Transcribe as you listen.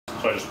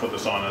So I just put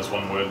this on as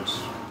one would.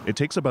 It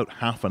takes about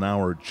half an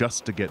hour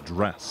just to get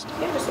dressed.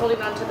 Yeah, just holding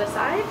on to the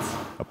sides.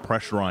 A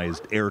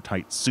pressurized,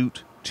 airtight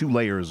suit, 2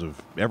 layers of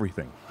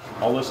everything.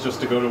 All this just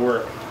to go to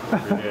work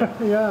every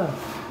day. Yeah.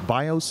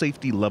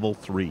 Biosafety level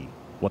 3.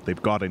 What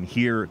they've got in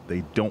here,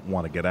 they don't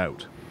want to get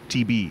out.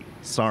 TB,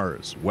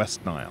 SARS,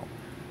 West Nile,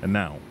 and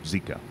now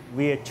Zika.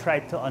 We try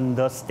to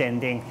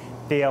understanding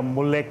their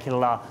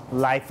molecular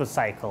life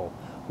cycle.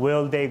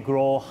 Will they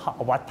grow?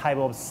 What type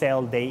of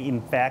cell they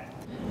infect?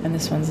 And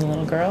this one's a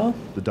little girl.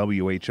 The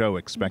WHO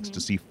expects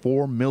to see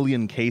 4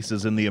 million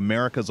cases in the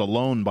Americas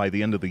alone by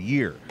the end of the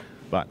year.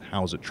 But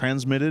how is it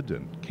transmitted,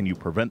 and can you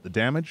prevent the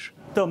damage?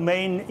 The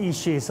main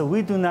issue is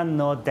we do not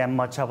know that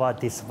much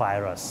about this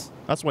virus.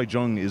 That's why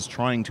Zheng is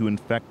trying to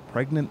infect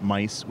pregnant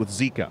mice with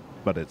Zika.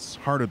 But it's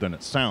harder than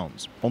it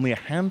sounds. Only a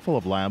handful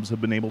of labs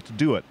have been able to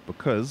do it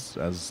because,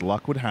 as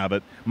luck would have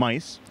it,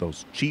 mice,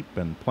 those cheap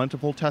and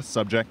plentiful test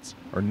subjects,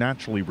 are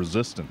naturally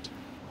resistant.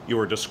 You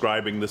were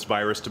describing this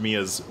virus to me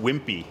as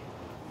wimpy.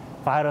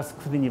 Virus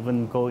couldn't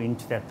even go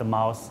into the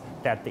mouse,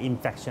 that the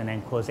infection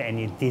and cause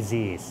any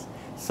disease.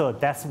 So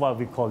that's why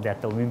we call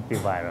that the wimpy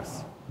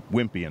virus.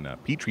 Wimpy in a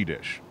petri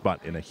dish,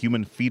 but in a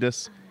human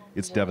fetus,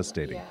 it's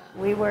devastating.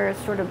 We were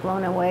sort of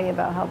blown away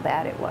about how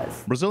bad it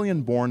was.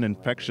 Brazilian-born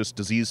infectious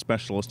disease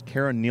specialist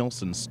Karen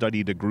Nielsen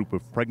studied a group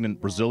of pregnant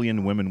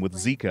Brazilian women with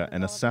Zika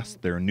and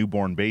assessed their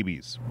newborn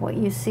babies. What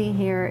you see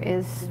here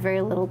is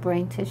very little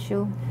brain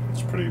tissue.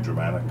 It's pretty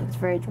dramatic. It's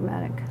very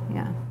dramatic,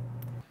 yeah.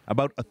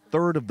 About a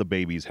third of the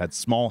babies had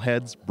small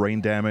heads, brain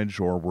damage,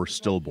 or were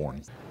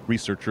stillborn.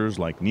 Researchers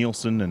like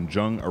Nielsen and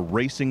Zheng are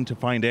racing to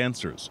find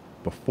answers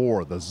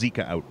before the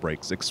Zika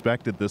outbreaks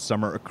expected this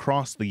summer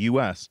across the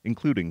U.S.,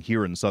 including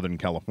here in Southern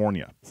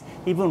California.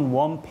 Even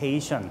one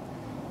patient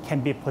can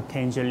be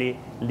potentially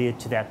lead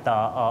to that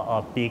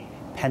a big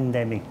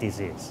pandemic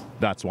disease.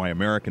 That's why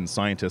American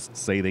scientists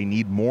say they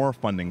need more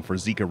funding for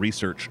Zika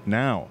research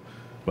now.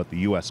 But the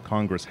U.S.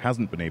 Congress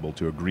hasn't been able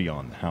to agree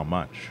on how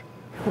much.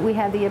 We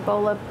had the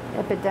Ebola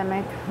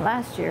epidemic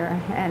last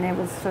year, and it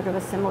was sort of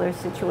a similar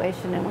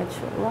situation in which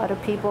a lot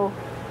of people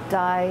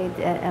died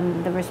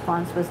and the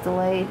response was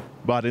delayed.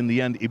 But in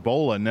the end,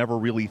 Ebola never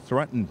really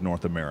threatened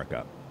North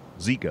America.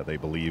 Zika, they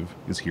believe,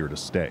 is here to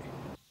stay.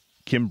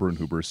 Kim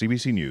Brunhuber,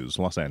 CBC News,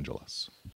 Los Angeles.